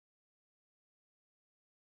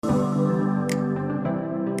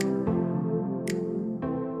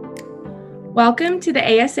Welcome to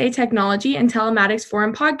the ASA Technology and Telematics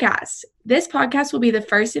Forum podcast. This podcast will be the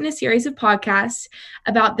first in a series of podcasts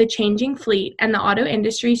about the changing fleet and the auto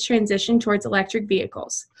industry's transition towards electric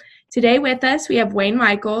vehicles. Today with us, we have Wayne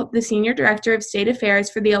Michael, the Senior Director of State Affairs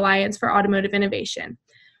for the Alliance for Automotive Innovation.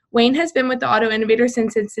 Wayne has been with the Auto Innovator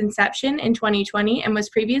since its inception in 2020 and was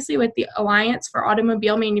previously with the Alliance for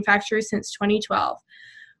Automobile Manufacturers since 2012.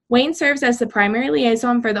 Wayne serves as the primary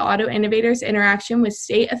liaison for the Auto Innovators' interaction with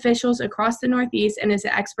state officials across the Northeast and is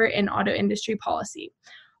an expert in auto industry policy.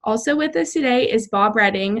 Also with us today is Bob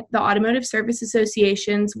Redding, the Automotive Service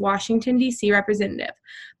Association's Washington, D.C. representative.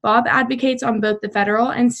 Bob advocates on both the federal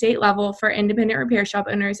and state level for independent repair shop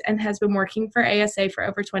owners and has been working for ASA for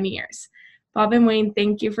over 20 years. Bob and Wayne,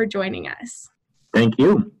 thank you for joining us. Thank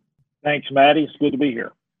you. Thanks, Maddie. It's good to be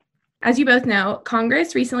here. As you both know,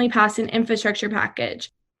 Congress recently passed an infrastructure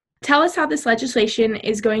package. Tell us how this legislation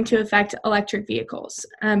is going to affect electric vehicles.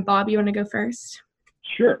 Bob, you want to go first?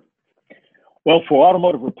 Sure. Well, for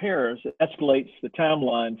automotive repairs, it escalates the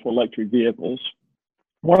timeline for electric vehicles.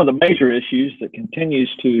 One of the major issues that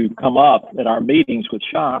continues to come up at our meetings with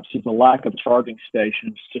shops is the lack of charging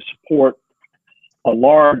stations to support a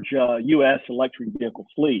large U.S. electric vehicle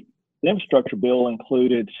fleet. The infrastructure bill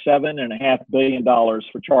included $7.5 billion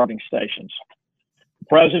for charging stations.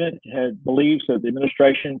 The president believes that the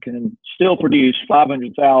administration can still produce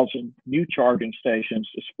 500,000 new charging stations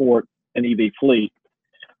to support an EV fleet,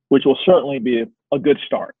 which will certainly be a good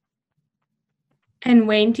start. And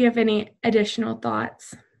Wayne, do you have any additional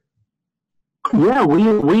thoughts? Yeah,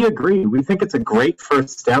 we agree. We think it's a great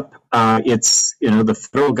first step. It's, the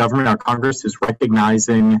federal government, our Congress is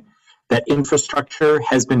recognizing that infrastructure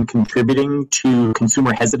has been contributing to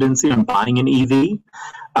consumer hesitancy on buying an EV.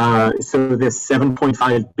 So this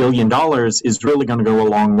 $7.5 billion is really going to go a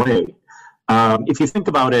long way. If you think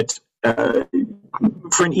about it,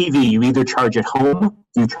 for an EV, you either charge at home,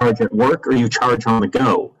 you charge at work, or you charge on the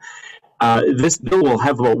go. This bill will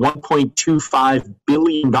have about $1.25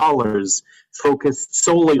 billion focused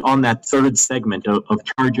solely on that third segment of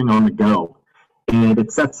charging on the go. And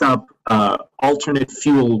it sets up alternate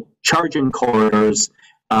fuel charging corridors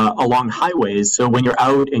along highways. So when you're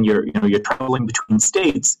out and you're traveling between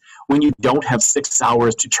states, when you don't have 6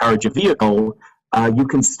 hours to charge a vehicle, you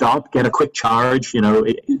can stop, get a quick charge.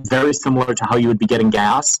 Very similar to how you would be getting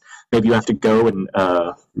gas. Maybe you have to go and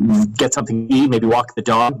get something to eat, maybe walk the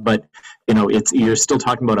dog, but you're still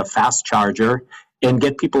talking about a fast charger and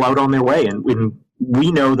get people out on their way. And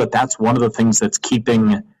we know that that's one of the things that's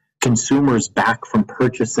keeping consumers back from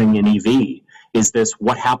purchasing an EV. Is this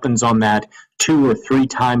what happens on that 2 or 3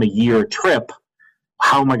 time a year trip?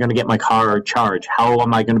 How am I going to get my car charged? How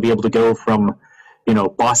am I going to be able to go from,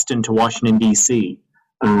 Boston to Washington, D.C.?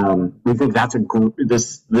 We think that's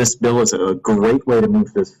this bill is a great way to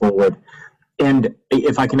move this forward. And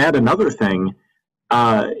if I can add another thing,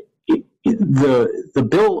 the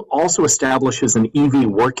bill also establishes an EV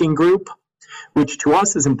working group, which to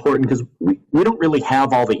us is important because we don't really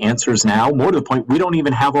have all the answers now. More to the point, we don't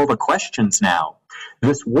even have all the questions now.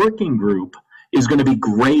 This working group is going to be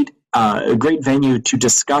a great venue to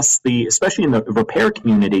discuss especially in the repair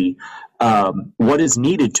community, what is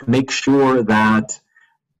needed to make sure that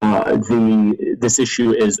this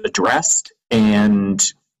issue is addressed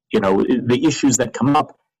and, the issues that come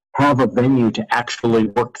up have a venue to actually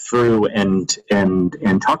work through and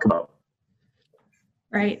talk about.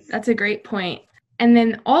 Right. That's a great point. And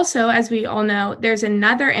then also, as we all know, there's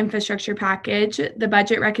another infrastructure package, the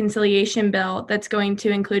Budget Reconciliation Bill, that's going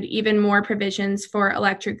to include even more provisions for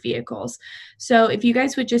electric vehicles. So if you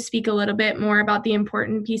guys would just speak a little bit more about the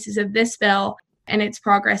important pieces of this bill and its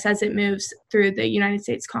progress as it moves through the United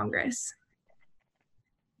States Congress.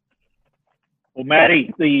 Well,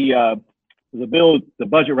 Maddie, the bill, the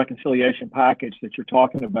Budget Reconciliation Package that you're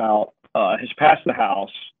talking about, has passed the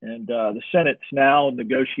House, and the Senate's now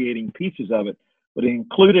negotiating pieces of it, but it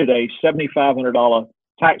included a $7,500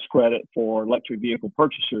 tax credit for electric vehicle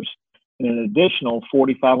purchasers and an additional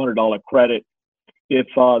 $4,500 credit if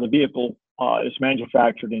the vehicle is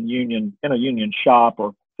manufactured in a union shop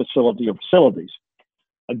or facility or facilities.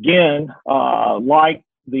 Again, like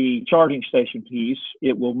the charging station piece,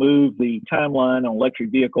 it will move the timeline on electric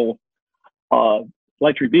vehicles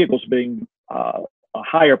being a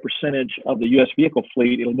higher percentage of the U.S. vehicle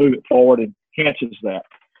fleet. It'll move it forward and enhances that.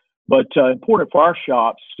 But important for our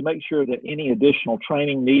shops to make sure that any additional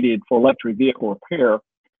training needed for electric vehicle repair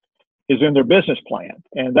is in their business plan.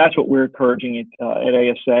 And that's what we're encouraging at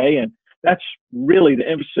ASA. And that's really the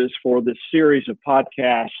emphasis for this series of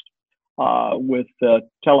podcasts with the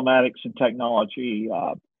Telematics and Technology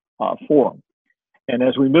Forum. And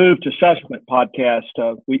as we move to subsequent podcasts,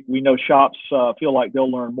 we know shops feel like they'll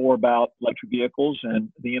learn more about electric vehicles and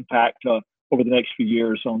the impact over the next few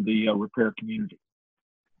years on the repair community.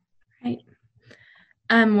 Right.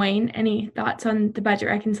 Wayne, any thoughts on the budget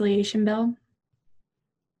reconciliation bill?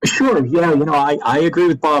 Sure. Yeah. I agree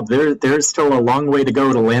with Bob. There's still a long way to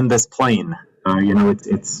go to land this plane.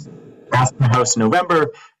 It's passed in the House in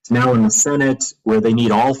November. It's now in the Senate where they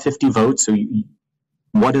need all 50 votes. So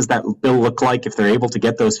what does that bill look like if they're able to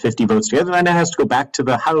get those 50 votes together? And it has to go back to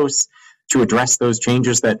the House to address those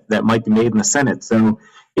changes that might be made in the Senate. So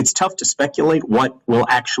it's tough to speculate what will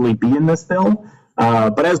actually be in this bill.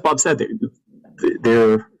 But as Bob said,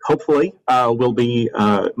 there hopefully will be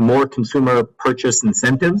more consumer purchase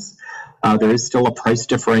incentives. There is still a price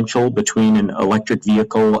differential between an electric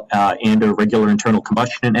vehicle and a regular internal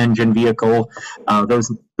combustion engine vehicle.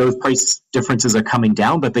 Those price differences are coming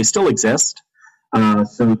down, but they still exist.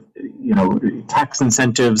 So tax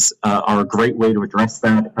incentives are a great way to address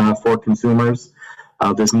that for consumers.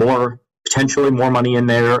 There's potentially more money in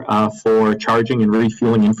there for charging and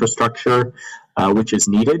refueling infrastructure, which is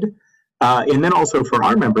needed. And then also for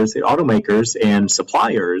our members, the automakers and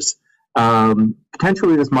suppliers,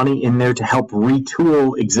 potentially there's money in there to help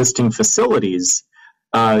retool existing facilities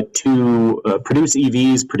to produce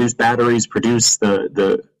EVs, produce batteries, produce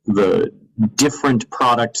the different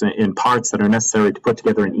products and parts that are necessary to put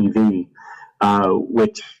together an EV,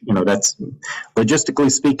 which, that's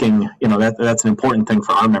logistically speaking, that's an important thing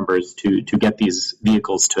for our members to get these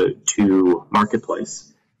vehicles to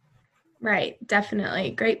marketplace. Right,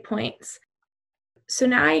 definitely. Great points. So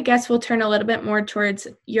now I guess we'll turn a little bit more towards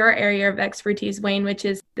your area of expertise, Wayne, which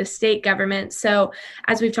is the state government. So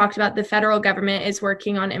as we've talked about, the federal government is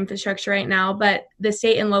working on infrastructure right now, but the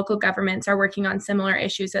state and local governments are working on similar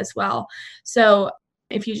issues as well. So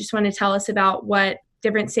if you just want to tell us about what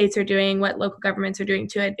different states are doing, what local governments are doing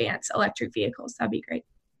to advance electric vehicles, that'd be great.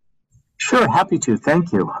 Sure, happy to.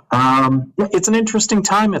 Thank you. It's an interesting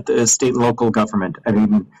time at the state and local government. I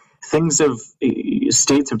mean,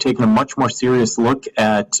 states have taken a much more serious look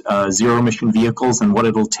at zero-emission vehicles and what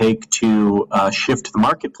it'll take to shift the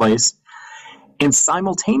marketplace. And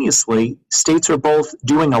simultaneously, states are both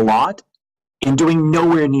doing a lot and doing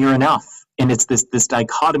nowhere near enough. And it's this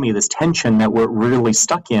dichotomy, this tension that we're really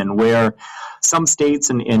stuck in, where some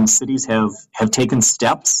states and cities have taken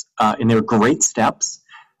steps, and they're great steps,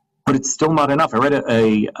 but it's still not enough. I read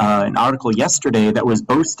an article yesterday that was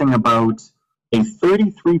boasting about a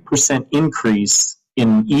 33% increase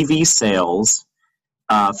in EV sales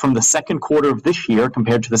from the second quarter of this year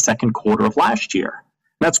compared to the second quarter of last year.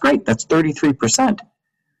 That's great. That's 33%.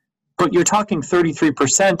 But you're talking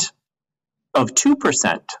 33% of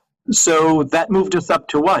 2%. So that moved us up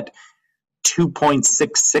to what?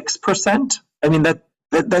 2.66%? I mean,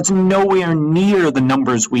 that's nowhere near the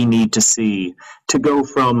numbers we need to see to go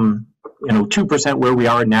from 2% where we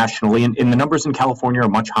are nationally. And the numbers in California are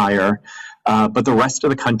much higher. But the rest of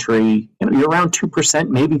the country, you're around 2%,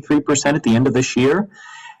 maybe 3% at the end of this year.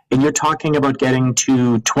 And you're talking about getting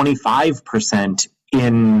to 25%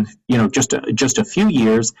 in, just a few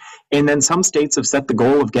years. And then some states have set the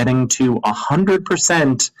goal of getting to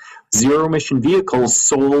 100% zero-emission vehicles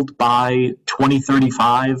sold by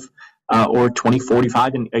 2035 or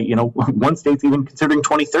 2045. And, one state's even considering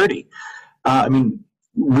 2030.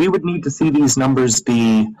 We would need to see these numbers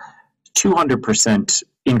be 200%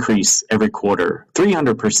 increase every quarter,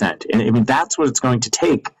 300%. And that's what it's going to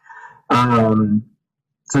take. So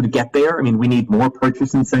to get there, we need more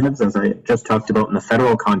purchase incentives, as I just talked about in the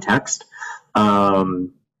federal context.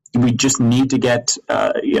 We just need to get,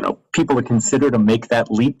 people to consider to make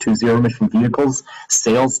that leap to zero-emission vehicles,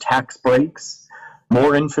 sales tax breaks,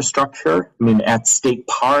 more infrastructure, at state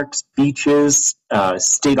parks, beaches,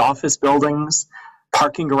 state office buildings,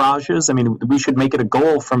 parking garages. We should make it a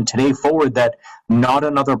goal from today forward that not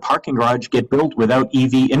another parking garage get built without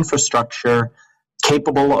EV infrastructure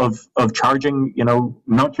capable of charging,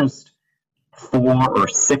 not just 4 or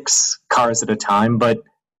 6 cars at a time, but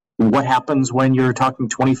what happens when you're talking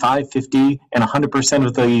 25, 50, and 100%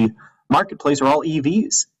 of the marketplace are all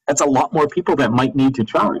EVs? That's a lot more people that might need to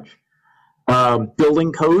charge.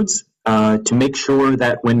 Building codes to make sure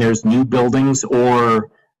that when there's new buildings or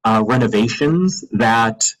renovations,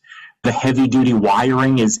 that the heavy-duty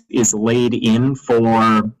wiring is laid in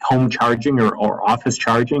for home charging or office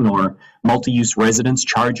charging or multi-use residence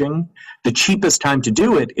charging. The cheapest time to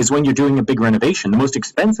do it is when you're doing a big renovation. The most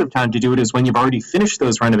expensive time to do it is when you've already finished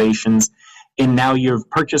those renovations and now you've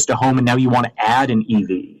purchased a home and now you want to add an EV.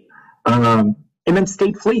 And then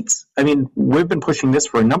state fleets. We've been pushing this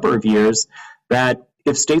for a number of years, that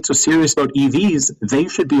if states are serious about EVs, they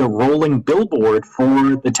should be a rolling billboard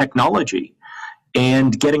for the technology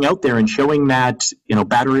and getting out there and showing that,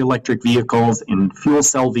 battery electric vehicles and fuel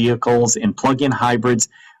cell vehicles and plug-in hybrids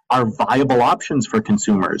are viable options for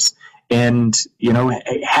consumers. And,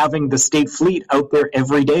 having the state fleet out there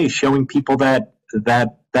every day showing people that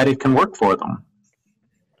it can work for them.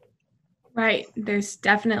 Right. There's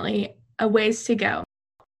definitely a ways to go.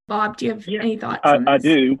 Bob, do you have any thoughts on this? I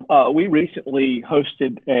do. We recently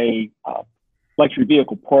hosted a electric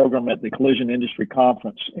vehicle program at the Collision Industry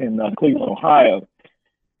Conference in Cleveland, Ohio.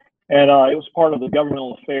 And it was part of the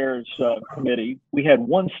Governmental Affairs Committee. We had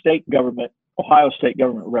one Ohio state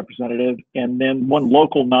government representative, and then one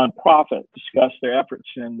local nonprofit discuss their efforts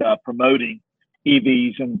in promoting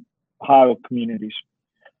EVs in Ohio communities.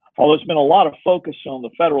 Although there's been a lot of focus on the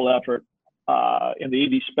federal effort in the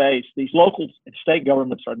EV space, these local and state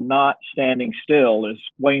governments are not standing still, as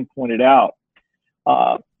Wayne pointed out.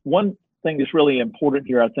 One thing that's really important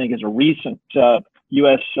here, I think, is a recent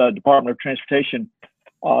U.S. Department of Transportation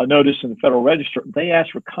notice in the Federal Register. They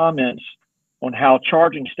asked for comments on how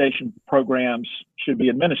charging station programs should be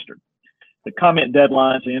administered. The comment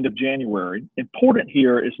deadline is the end of January. Important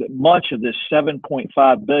here is that much of this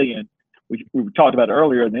 $7.5 billion, which we talked about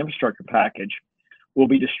earlier in the infrastructure package, will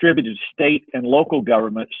be distributed to state and local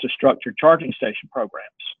governments to structure charging station programs.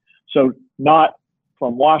 So not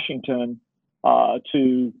from Washington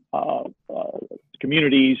to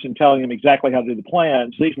communities and telling them exactly how to do the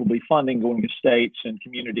plans. These will be funding going to states and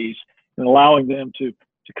communities and allowing them to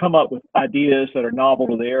come up with ideas that are novel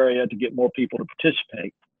to the area to get more people to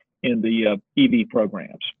participate in the EV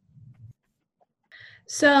programs.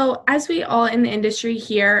 So as we all in the industry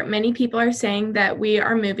hear, many people are saying that we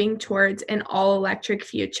are moving towards an all-electric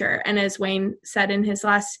future. And as Wayne said in his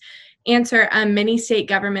last answer, many state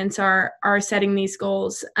governments are setting these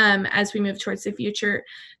goals as we move towards the future.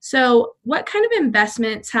 So what kind of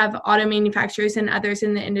investments have auto manufacturers and others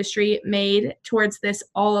in the industry made towards this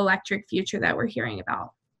all-electric future that we're hearing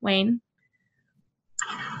about? Wayne?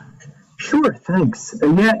 Sure, thanks.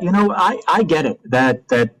 Yeah, I get it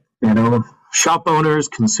that shop owners,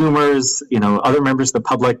 consumers, other members of the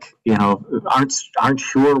public, aren't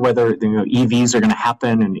sure whether EVs are going to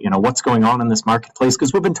happen and what's going on in this marketplace,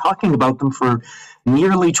 because we've been talking about them for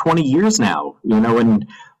nearly 20 years now. And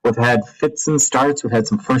we've had fits and starts. We've had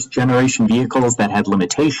some first generation vehicles that had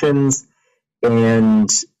limitations, and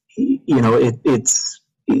it's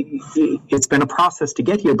been a process to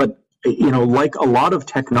get here. But like a lot of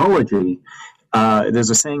technology, there's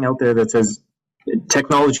a saying out there that says,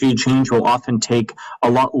 technology change will often take a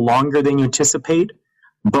lot longer than you anticipate,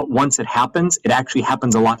 but once it happens, it actually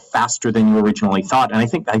happens a lot faster than you originally thought. And I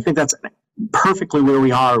think that's perfectly where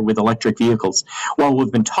we are with electric vehicles. While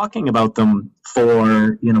we've been talking about them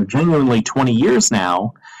for genuinely 20 years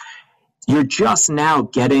now, you're just now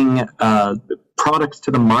getting products to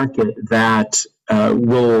the market that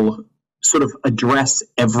will sort of address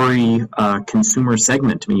every consumer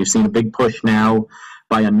segment. I mean, you've seen a big push now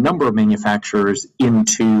by a number of manufacturers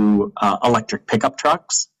into electric pickup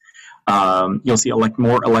trucks. You'll see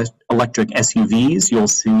more electric SUVs. You'll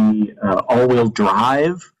see all-wheel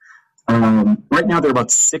drive. Right now, there are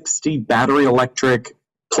about 60 battery electric,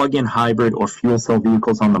 plug-in hybrid, or fuel cell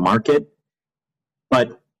vehicles on the market.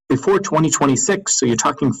 But before 2026, so you're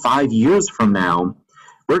talking 5 years from now,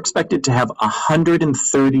 we're expected to have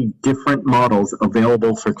 130 different models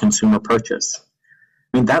available for consumer purchase.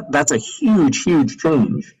 I mean, that's a huge, huge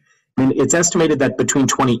change. I mean, it's estimated that between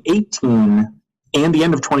 2018 and the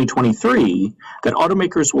end of 2023, that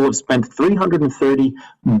automakers will have spent $330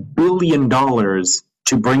 billion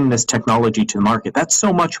to bring this technology to the market. That's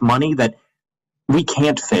so much money that we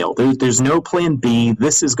can't fail. There's no plan B.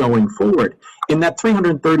 This is going forward. And that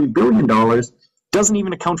 $330 billion doesn't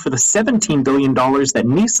even account for the $17 billion that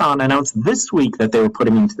Nissan announced this week that they were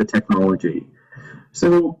putting into the technology.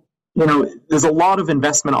 So, there's a lot of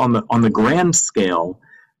investment on the grand scale,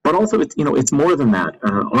 but also it's more than that.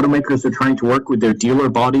 Automakers are trying to work with their dealer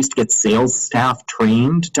bodies to get sales staff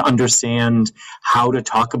trained to understand how to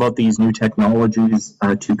talk about these new technologies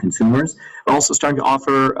to consumers. They're also starting to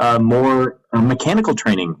offer more mechanical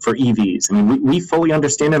training for EVs. I mean, we fully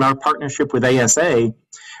understand in our partnership with ASA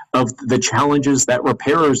of the challenges that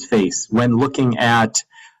repairers face when looking at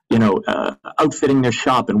outfitting their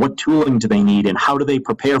shop, and what tooling do they need, and how do they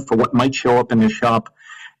prepare for what might show up in their shop,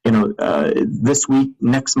 this week,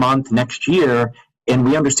 next month, next year. And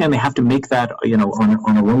we understand they have to make that,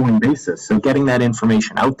 on a rolling basis. So getting that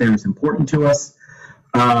information out there is important to us.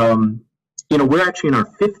 We're actually in our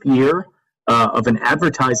 5th year of an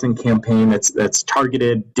advertising campaign that's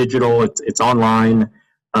targeted digital. It's online.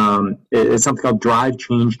 It's something called Drive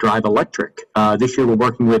Change Drive Electric. This year we're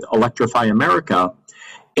working with Electrify America,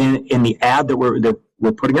 and in the ad that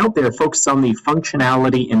we're putting out there focuses on the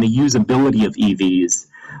functionality and the usability of EVs.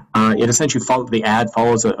 It essentially the ad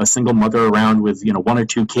follows a single mother around with one or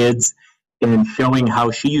two kids, and showing how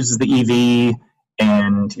she uses the EV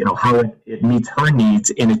and how it meets her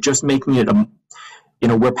needs, and it just making it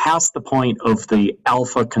we're past the point of the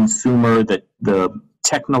alpha consumer, that the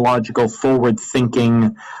technological forward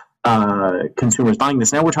thinking consumers buying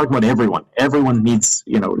this. Now we're talking about everyone. Everyone needs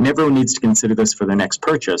to consider this for their next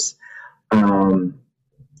purchase.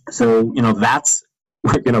 So that's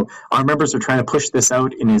our members are trying to push this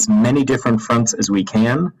out in as many different fronts as we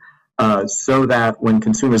can, so that when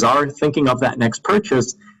consumers are thinking of that next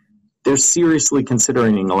purchase, they're seriously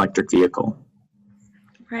considering an electric vehicle.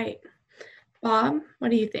 Right. Bob, what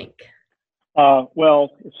do you think?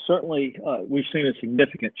 Well, certainly we've seen a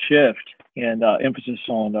significant shift in emphasis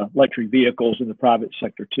on electric vehicles in the private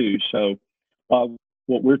sector too. So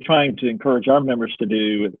what we're trying to encourage our members to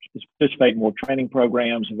do is participate in more training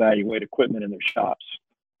programs, evaluate equipment in their shops.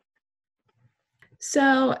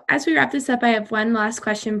 So as we wrap this up, I have one last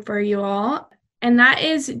question for you all. And that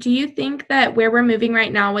is, do you think that where we're moving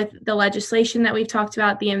right now with the legislation that we've talked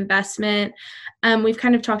about, the investment, we've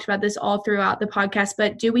kind of talked about this all throughout the podcast,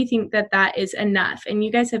 but do we think that that is enough? And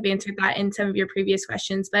you guys have answered that in some of your previous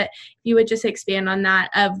questions, but you would just expand on that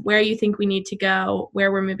of where you think we need to go,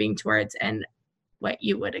 where we're moving towards, and what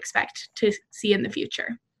you would expect to see in the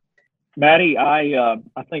future. Maddie, I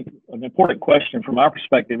think an important question from our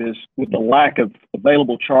perspective is, with the lack of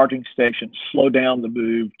available charging stations slow down the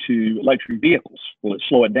move to electric vehicles? Will it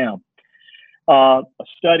slow it down? A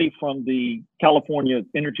study from the California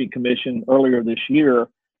Energy Commission earlier this year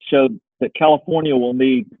showed that California will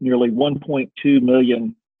need nearly 1.2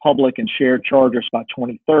 million public and shared chargers by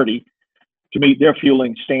 2030 to meet their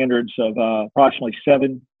fueling standards of approximately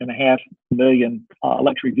 7.5 million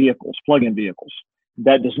electric vehicles, plug-in vehicles.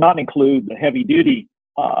 That does not include the heavy-duty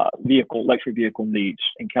electric vehicle needs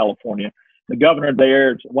in California. The governor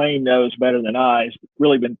there, Wayne knows better than I, has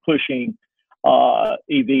really been pushing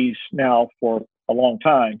EVs now for a long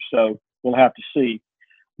time, so we'll have to see.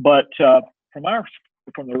 But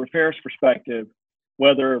from the repairs perspective,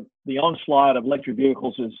 whether the onslaught of electric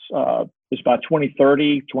vehicles is by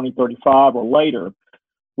 2030, 2035, or later,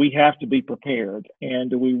 we have to be prepared,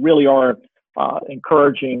 and we really are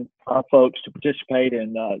encouraging our folks to participate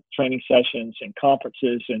in training sessions and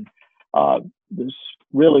conferences, and this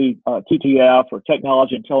really TTF, or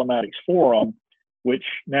Technology and Telematics Forum, which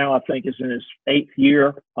now I think is in its 8th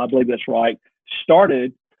year, I believe that's right,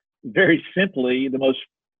 started very simply the most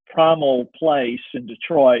primal place in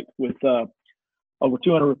Detroit with over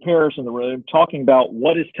 200 repairers in the room talking about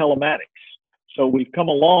what is telematics. So we've come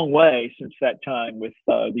a long way since that time with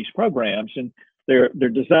these programs, and they're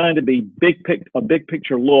designed to be a big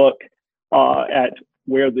picture look at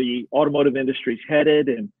where the automotive industry is headed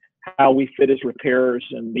and how we fit as repairers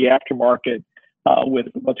in the aftermarket with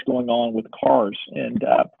what's going on with cars. And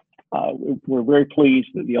we're very pleased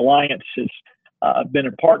that the Alliance has been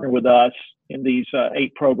a partner with us in these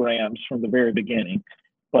 8 programs from the very beginning.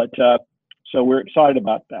 But so we're excited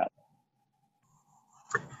about that.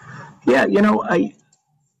 Yeah,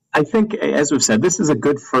 I think, as we've said, this is a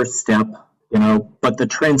good first step, but the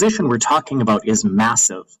transition we're talking about is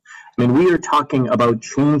massive. I mean, we are talking about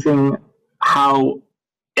changing how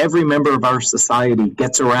every member of our society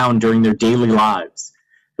gets around during their daily lives.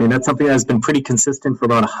 I mean, that's something that has been pretty consistent for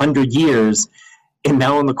about 100 years. And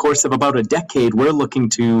now in the course of about a decade, we're looking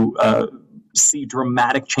to see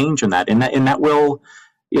dramatic change in that. And that will,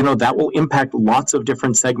 that will impact lots of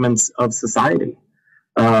different segments of society.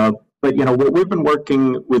 But, what we've been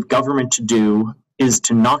working with government to do is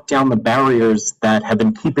to knock down the barriers that have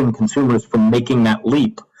been keeping consumers from making that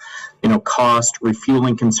leap. Cost,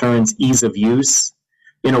 refueling concerns, ease of use.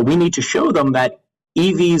 We need to show them that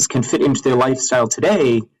EVs can fit into their lifestyle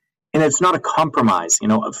today, and it's not a compromise.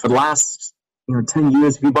 For the last 10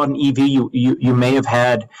 years, if you bought an EV, you may have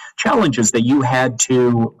had challenges that you had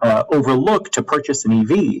to overlook to purchase an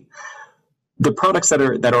EV. The products that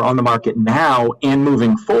are on the market now and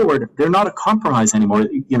moving forward, they're not a compromise anymore.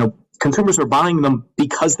 Consumers are buying them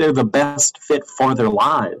because they're the best fit for their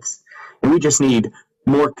lives, and we just need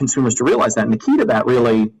more consumers to realize that. And the key to that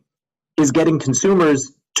really is getting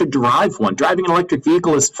consumers to drive one. Driving an electric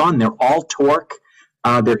vehicle is fun. They're all torque.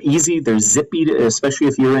 They're easy. They're zippy, especially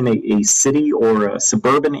if you're in a city or a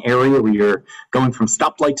suburban area where you're going from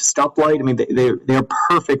stoplight to stoplight. I mean, they're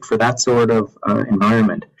perfect for that sort of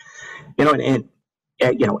environment. And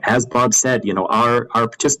as Bob said, our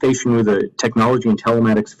participation with the Technology and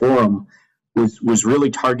Telematics Forum was really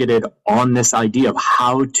targeted on this idea of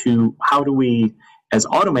how do we, as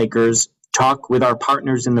automakers, talk with our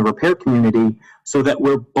partners in the repair community so that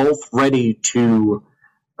we're both ready to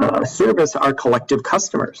service our collective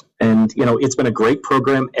customers. And, it's been a great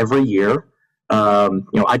program every year.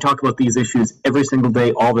 I talk about these issues every single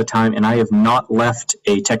day, all the time, and I have not left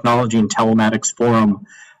a technology and telematics forum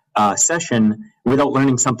session without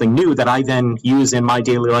learning something new that I then use in my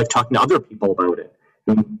daily life talking to other people about it.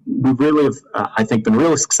 And we really have, I think, been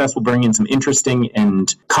really successful bringing in some interesting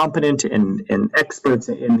and competent and experts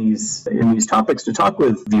in these topics to talk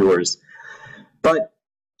with viewers. But,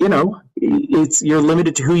 you're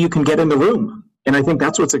limited to who you can get in the room. And I think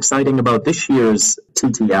that's what's exciting about this year's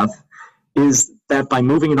TTF is that by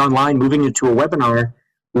moving it online, moving it to a webinar,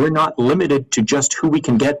 we're not limited to just who we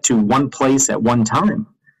can get to one place at one time.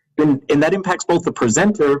 And that impacts both the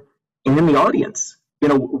presenter and the audience.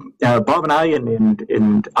 Bob and I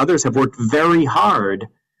and others have worked very hard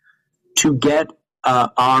to get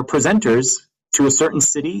our presenters to a certain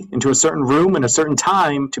city, into a certain room, and a certain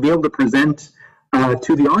time to be able to present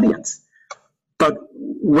to the audience. But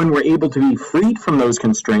when we're able to be freed from those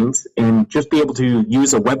constraints and just be able to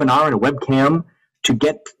use a webinar and a webcam to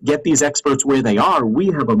get these experts where they are, we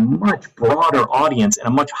have a much broader audience and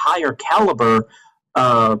a much higher caliber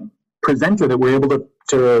presenter that we're able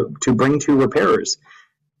to bring to repairers.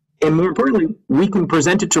 And more importantly, we can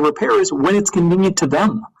present it to repairers when it's convenient to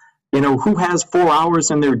them. Who has 4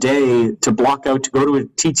 hours in their day to block out to go to a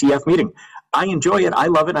TTF meeting? I enjoy it. I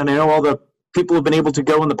love it. And I know all the people who've been able to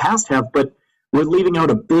go in the past have, but we're leaving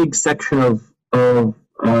out a big section of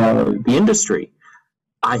the industry.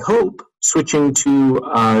 I hope, switching to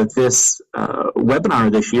this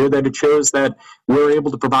webinar this year, that it shows that we're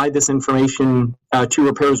able to provide this information to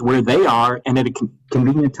repairers where they are and at a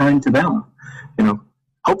convenient time to them.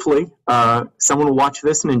 Hopefully, someone will watch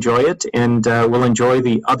this and enjoy it, and will enjoy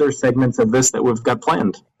the other segments of this that we've got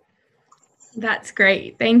planned. That's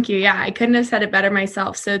great. Thank you. Yeah, I couldn't have said it better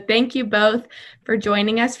myself. So thank you both for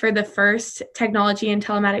joining us for the first Technology and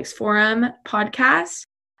Telematics Forum podcast.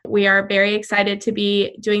 We are very excited to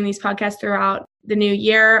be doing these podcasts throughout the new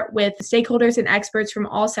year with stakeholders and experts from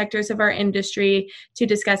all sectors of our industry to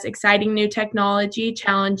discuss exciting new technology,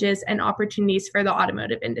 challenges, and opportunities for the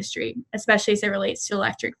automotive industry, especially as it relates to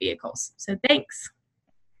electric vehicles. So thanks.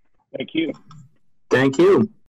 Thank you. Thank you.